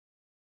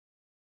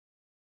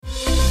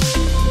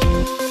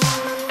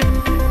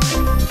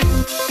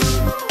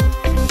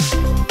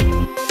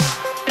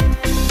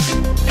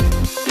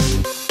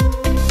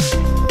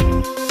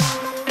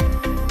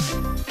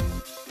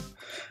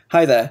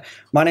Hi there,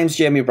 my name's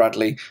Jamie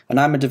Bradley and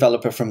I'm a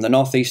developer from the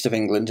northeast of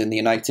England in the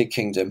United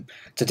Kingdom.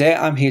 Today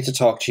I'm here to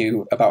talk to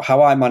you about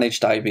how I manage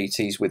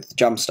diabetes with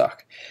Jamstack.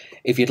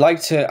 If you'd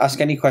like to ask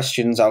any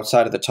questions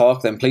outside of the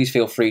talk, then please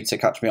feel free to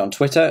catch me on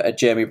Twitter at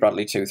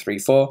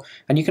jamiebradley234,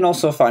 and you can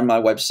also find my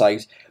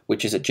website,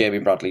 which is at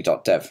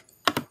jamiebradley.dev.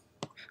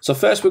 So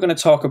first we're going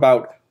to talk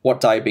about what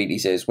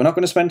diabetes is. We're not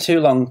going to spend too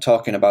long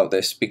talking about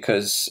this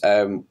because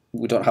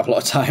we don't have a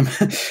lot of time.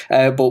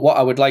 But what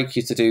I would like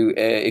you to do,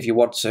 if you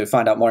want to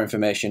find out more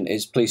information,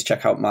 is please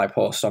check out my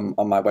post on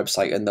my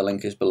website, and the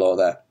link is below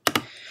there.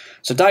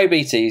 So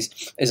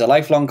diabetes is a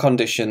lifelong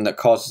condition that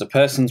causes a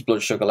person's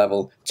blood sugar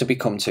level to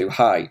become too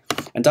high.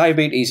 And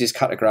diabetes is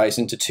categorized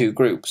into two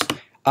groups.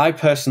 I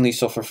personally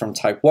suffer from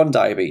type 1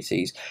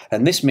 diabetes,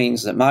 and this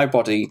means that my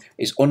body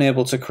is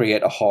unable to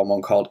create a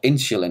hormone called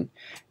insulin.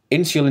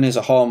 Insulin is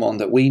a hormone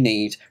that we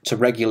need to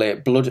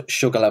regulate blood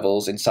sugar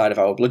levels inside of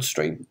our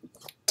bloodstream.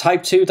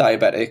 Type 2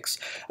 diabetics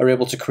are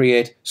able to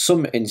create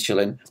some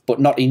insulin,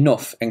 but not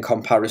enough in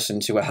comparison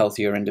to a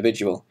healthier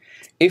individual.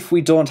 If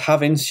we don't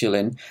have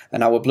insulin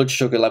and our blood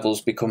sugar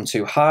levels become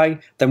too high,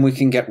 then we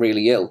can get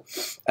really ill.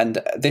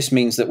 And this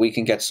means that we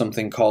can get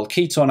something called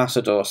ketone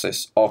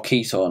acidosis, or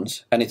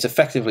ketones, and it's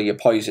effectively a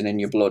poison in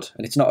your blood,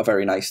 and it's not a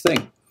very nice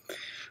thing.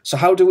 So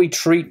how do we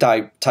treat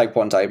type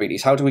 1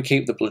 diabetes? How do we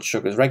keep the blood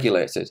sugars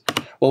regulated?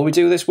 Well, we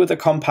do this with a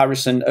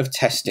comparison of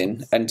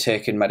testing and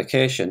taking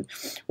medication.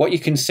 What you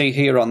can see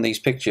here on these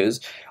pictures,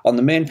 on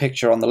the main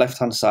picture on the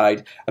left-hand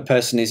side, a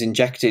person is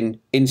injecting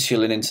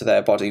insulin into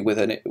their body with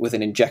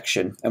an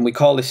injection, and we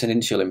call this an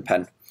insulin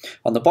pen.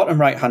 On the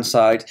bottom right-hand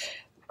side,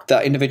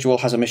 that individual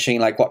has a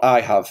machine like what I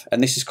have,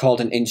 and this is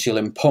called an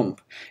insulin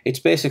pump. It's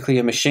basically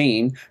a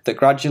machine that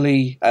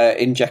gradually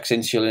injects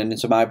insulin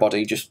into my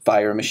body just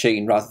via a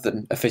machine rather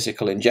than a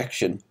physical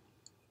injection.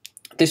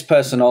 This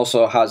person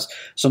also has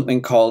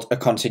something called a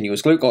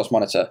continuous glucose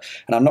monitor,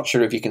 and I'm not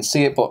sure if you can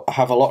see it, but I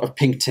have a lot of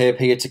pink tape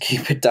here to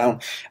keep it down,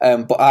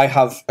 but I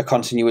have a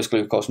continuous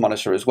glucose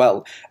monitor as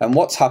well. And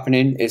what's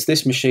happening is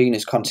this machine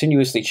is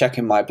continuously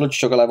checking my blood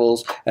sugar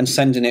levels and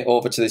sending it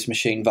over to this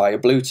machine via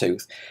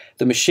Bluetooth.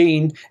 The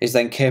machine is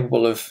then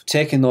capable of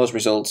taking those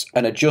results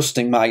and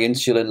adjusting my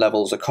insulin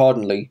levels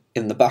accordingly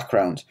in the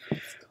background.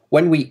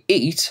 When we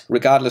eat,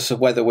 regardless of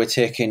whether we're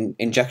taking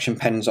injection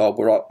pens or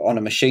we're on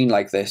a machine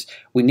like this,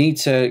 we need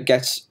to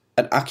get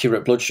an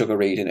accurate blood sugar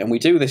reading, and we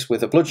do this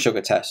with a blood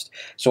sugar test.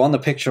 So on the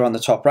picture on the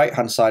top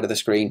right-hand side of the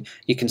screen,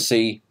 you can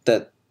see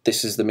that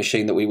this is the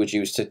machine that we would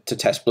use to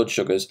test blood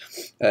sugars.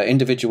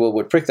 Individual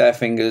would prick their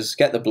fingers,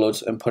 get the blood,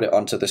 and put it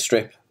onto the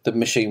strip. The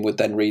machine would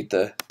then read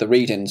the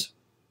readings.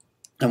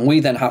 And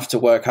we then have to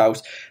work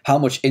out how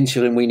much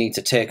insulin we need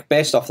to take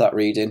based off that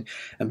reading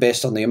and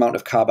based on the amount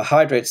of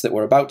carbohydrates that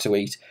we're about to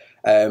eat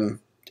in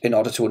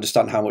order to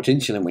understand how much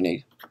insulin we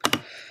need.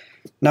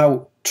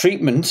 Now,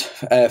 treatment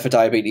for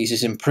diabetes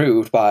is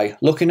improved by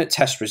looking at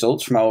test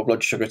results from our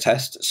blood sugar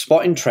test,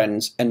 spotting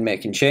trends and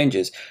making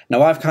changes.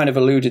 Now, I've kind of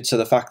alluded to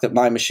the fact that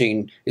my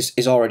machine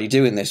is already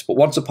doing this, but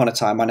once upon a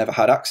time I never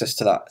had access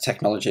to that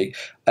technology,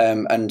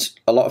 and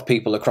a lot of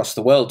people across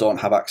the world don't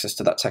have access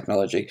to that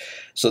technology,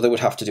 so they would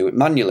have to do it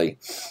manually.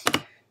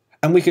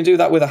 And we can do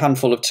that with a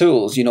handful of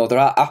tools. You know, there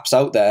are apps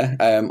out there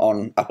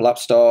on Apple App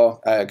Store,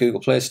 Google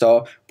Play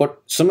Store,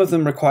 but some of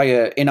them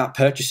require in-app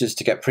purchases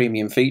to get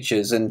premium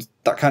features, and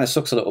that kind of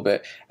sucks a little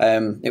bit.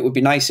 It would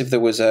be nice if there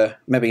was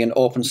maybe an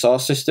open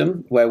source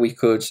system where we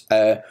could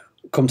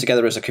come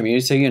together as a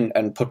community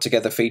and put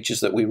together features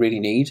that we really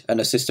need, and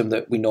a system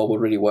that we know will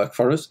really work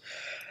for us.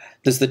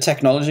 There's the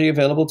technology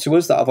available to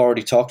us that I've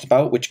already talked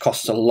about, which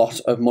costs a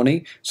lot of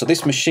money. So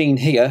this machine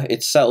here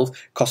itself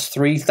costs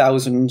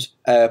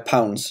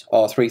 £3,000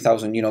 or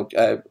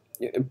 3,000,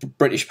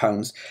 British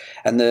pounds.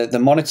 And the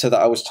monitor that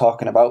I was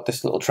talking about,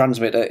 this little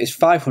transmitter, is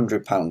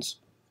 £500.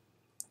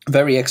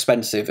 Very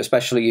expensive,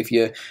 especially if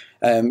you're,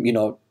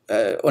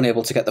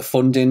 unable to get the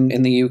funding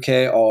in the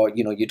UK, or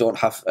you don't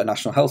have a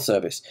national health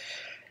service.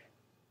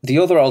 The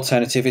other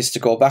alternative is to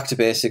go back to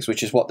basics,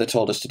 which is what they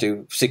told us to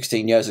do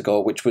 16 years ago,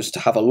 which was to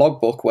have a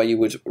logbook where you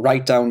would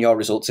write down your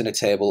results in a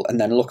table and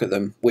then look at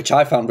them, which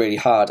I found really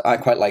hard. I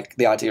quite like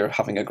the idea of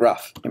having a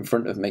graph in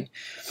front of me.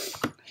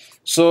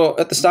 So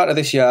at the start of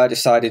this year, I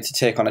decided to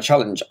take on a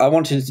challenge. I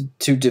wanted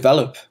to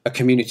develop a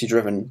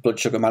community-driven blood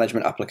sugar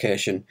management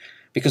application,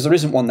 because there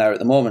isn't one there at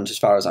the moment as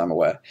far as I'm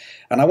aware.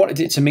 And I wanted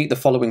it to meet the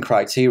following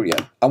criteria.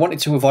 I wanted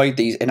to avoid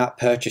these in-app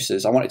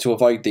purchases. I wanted to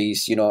avoid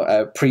these,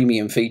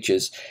 premium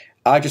features.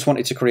 I just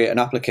wanted to create an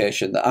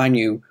application that I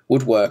knew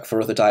would work for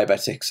other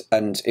diabetics,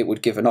 and it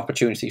would give an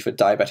opportunity for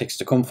diabetics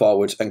to come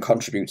forward and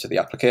contribute to the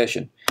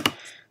application.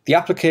 The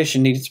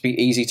application needed to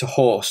be easy to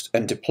host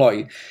and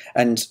deploy,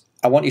 and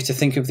I want you to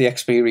think of the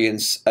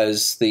experience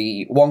as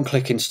the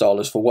one-click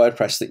installers for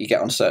WordPress that you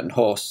get on certain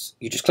hosts.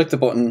 You just click the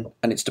button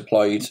and it's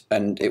deployed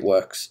and it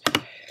works.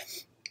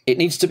 It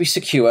needs to be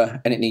secure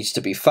and it needs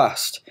to be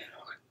fast.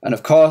 And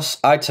of course,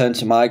 I turn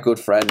to my good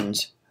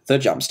friend, the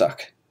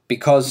Jamstack.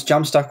 Because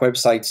Jamstack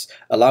websites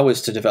allow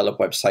us to develop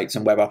websites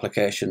and web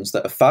applications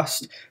that are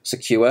fast,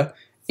 secure,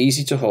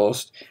 easy to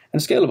host,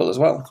 and scalable as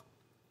well.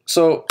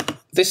 So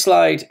This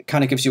slide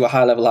kind of gives you a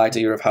high-level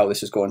idea of how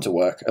this is going to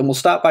work, and we'll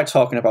start by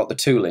talking about the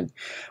tooling.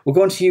 We're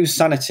going to use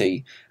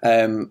Sanity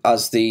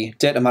as the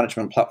data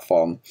management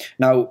platform.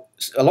 Now,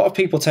 a lot of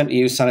people tend to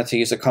use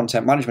Sanity as a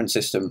content management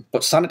system,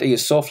 but Sanity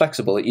is so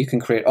flexible that you can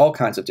create all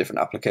kinds of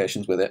different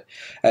applications with it.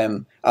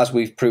 As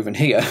we've proven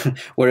here,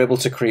 we're able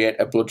to create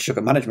a blood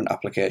sugar management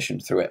application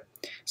through it.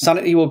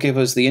 Sanity will give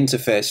us the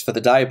interface for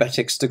the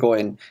diabetics to go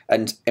in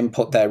and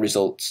input their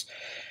results.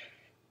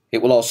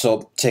 It will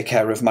also take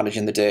care of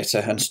managing the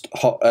data and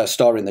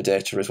storing the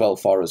data as well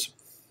for us.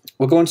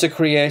 We're going to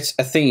create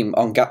a theme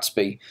on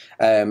Gatsby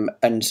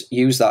and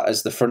use that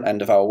as the front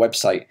end of our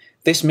website.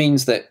 This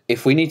means that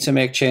if we need to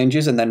make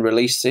changes and then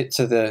release it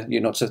to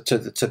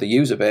the to the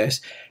user base,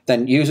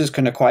 then users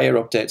can acquire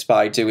updates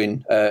by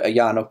doing a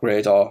yarn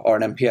upgrade or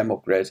an npm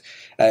upgrade,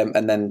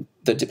 and then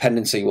the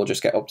dependency will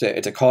just get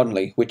updated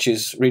accordingly, which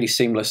is really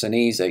seamless and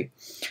easy.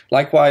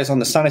 Likewise, on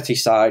the Sanity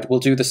side, we'll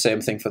do the same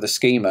thing for the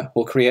schema.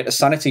 We'll create a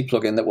Sanity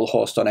plugin that will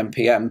host on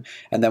npm,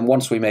 and then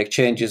once we make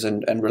changes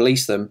and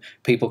release them,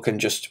 people can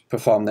just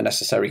perform the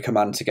necessary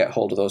command to get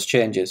hold of those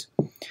changes.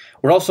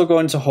 We're also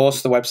going to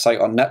host the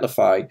website on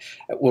Netlify.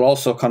 We'll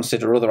also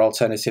consider other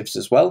alternatives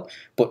as well,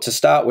 but to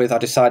start with, I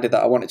decided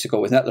that I wanted to go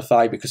with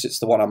Netlify because it's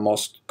the one I'm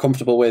most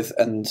comfortable with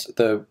and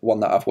the one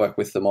that I've worked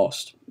with the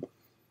most.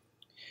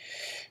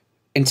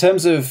 In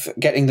terms of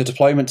getting the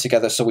deployment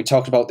together, so we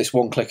talked about this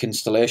one-click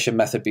installation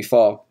method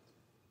before.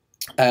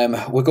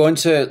 We're going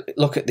to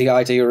look at the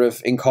idea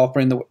of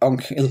incorporating the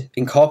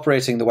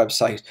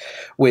website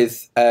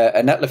with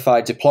a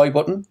Netlify deploy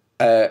button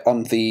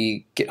on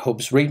the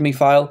GitHub's README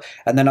file,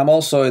 and then I'm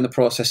also in the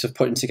process of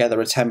putting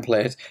together a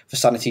template for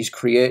Sanity's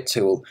create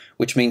tool,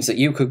 which means that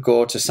you could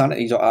go to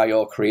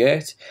sanity.io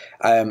create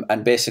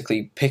and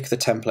basically pick the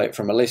template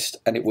from a list,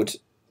 and it would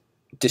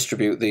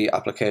distribute the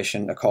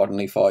application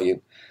accordingly for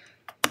you.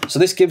 So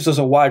this gives us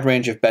a wide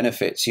range of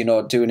benefits,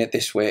 doing it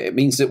this way. It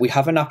means that we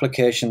have an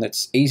application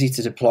that's easy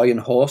to deploy and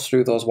host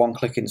through those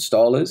one-click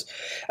installers.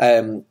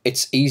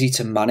 It's easy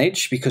to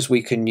manage because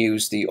we can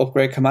use the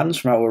upgrade commands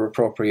from our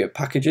appropriate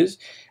package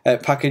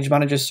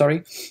managers.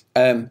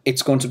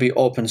 It's going to be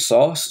open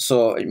source,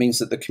 so it means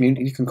that the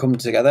community can come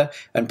together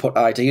and put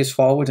ideas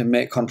forward and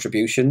make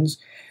contributions.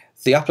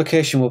 The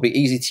application will be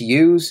easy to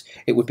use.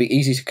 It would be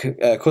easy to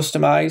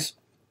customize.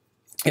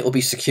 It will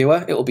be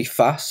secure, it will be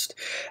fast.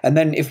 And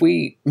then if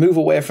we move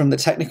away from the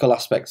technical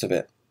aspects of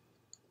it,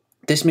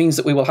 this means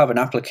that we will have an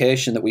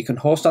application that we can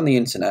host on the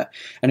internet,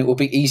 and it will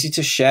be easy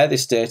to share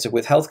this data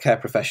with healthcare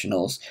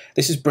professionals.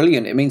 This is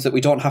brilliant. It means that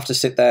we don't have to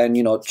sit there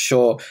and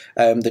show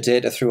the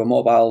data through a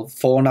mobile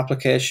phone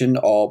application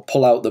or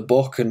pull out the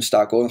book and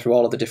start going through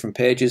all of the different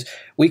pages.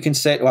 We can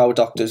say to our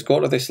doctors, go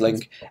to this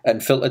link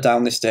and filter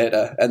down this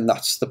data, and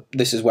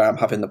this is where I'm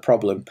having the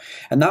problem.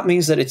 And that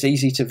means that it's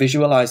easy to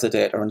visualize the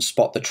data and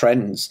spot the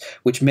trends,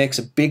 which makes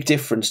a big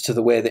difference to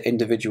the way that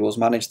individuals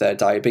manage their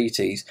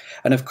diabetes.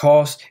 And of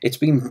course, it's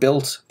been built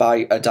by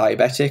a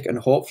diabetic, and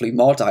hopefully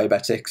more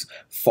diabetics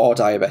for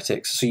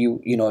diabetics.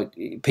 So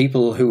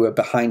people who are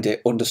behind it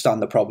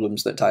understand the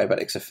problems that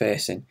diabetics are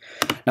facing.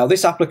 Now,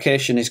 this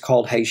application is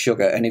called Hey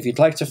Sugar, and if you'd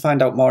like to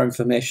find out more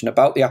information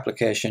about the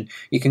application,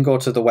 you can go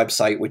to the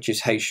website, which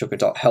is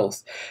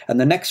heysugar.health. And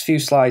the next few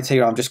slides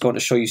here, I'm just going to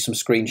show you some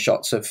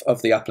screenshots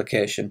of the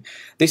application.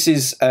 This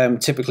is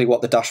typically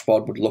what the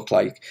dashboard would look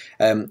like.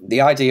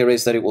 The idea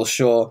is that it will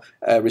show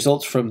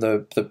results from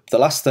the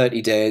last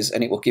 30 days,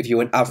 and it will give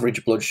you an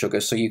average blood sugar,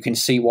 so you can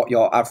see what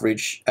your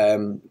average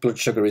blood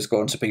sugar is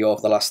going to be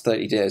over the last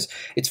 30 days.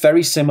 It's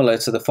very similar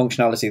to the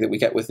functionality that we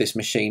get with this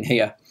machine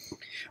here.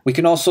 We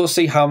can also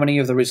see how many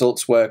of the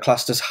results were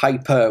classed as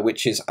hyper,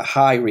 which is a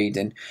high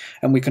reading,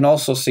 and we can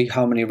also see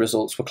how many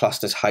results were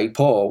classed as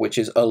hypo, which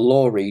is a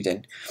low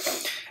reading.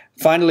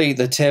 Finally,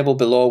 the table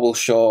below will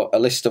show a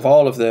list of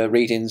all of the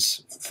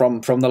readings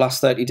from the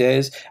last 30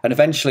 days, and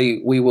eventually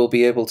we will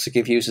be able to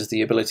give users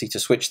the ability to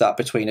switch that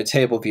between a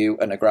table view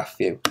and a graph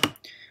view.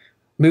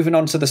 Moving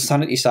on to the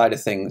Sanity side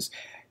of things,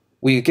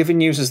 we are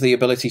giving users the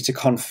ability to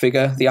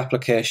configure the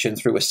application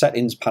through a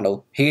settings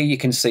panel. Here you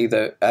can see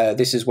that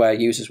this is where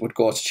users would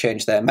go to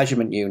change their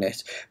measurement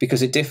unit,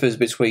 because it differs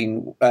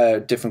between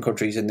different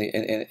countries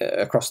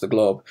across the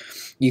globe.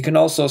 You can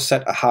also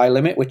set a high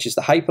limit, which is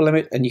the hyper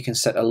limit, and you can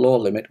set a low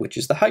limit, which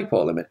is the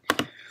hypo limit.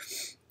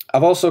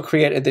 I've also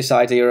created this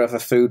idea of a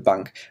food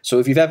bank. So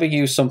if you've ever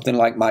used something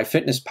like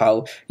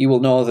MyFitnessPal, you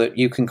will know that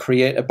you can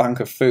create a bank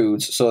of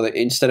foods so that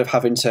instead of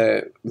having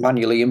to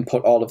manually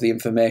input all of the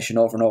information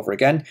over and over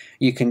again,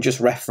 you can just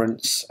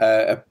reference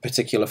a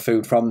particular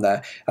food from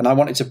there. And I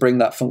wanted to bring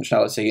that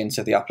functionality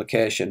into the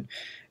application.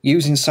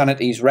 Using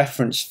Sanity's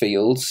reference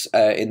fields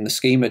in the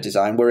schema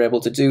design, we're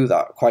able to do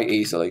that quite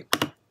easily.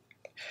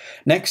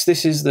 Next,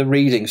 this is the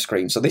reading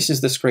screen. So this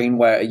is the screen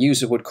where a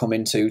user would come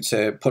into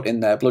to put in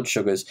their blood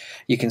sugars.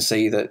 You can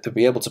see that they'll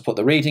be able to put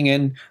the reading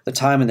in, the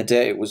time and the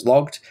date it was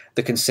logged.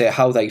 They can say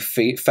how they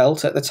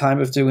felt at the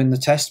time of doing the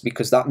test,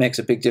 because that makes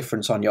a big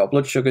difference on your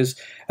blood sugars.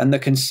 And they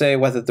can say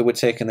whether they were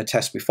taking the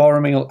test before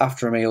a meal,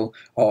 after a meal,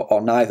 or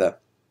neither.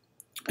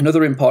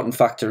 Another important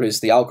factor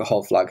is the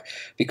alcohol flag,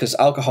 because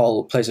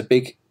alcohol plays a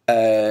big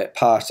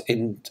part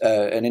in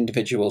an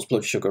individual's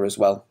blood sugar as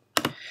well.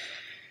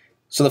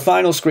 So the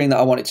final screen that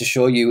I wanted to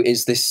show you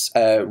is this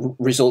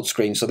result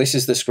screen. So this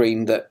is the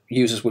screen that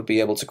users would be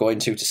able to go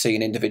into to see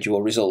an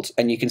individual result.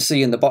 And you can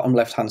see in the bottom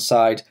left-hand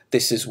side,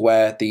 this is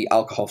where the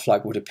alcohol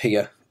flag would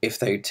appear if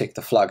they tick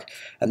the flag.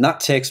 And that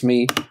takes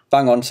me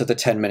bang on to the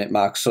 10-minute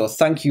mark. So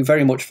thank you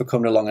very much for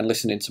coming along and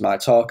listening to my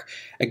talk.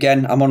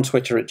 Again, I'm on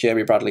Twitter at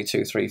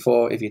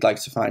JamieBradley234 if you'd like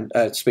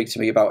to speak to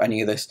me about any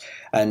of this.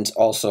 And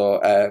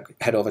also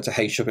head over to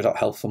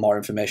heysugar.health for more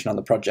information on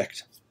the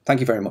project.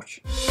 Thank you very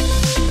much.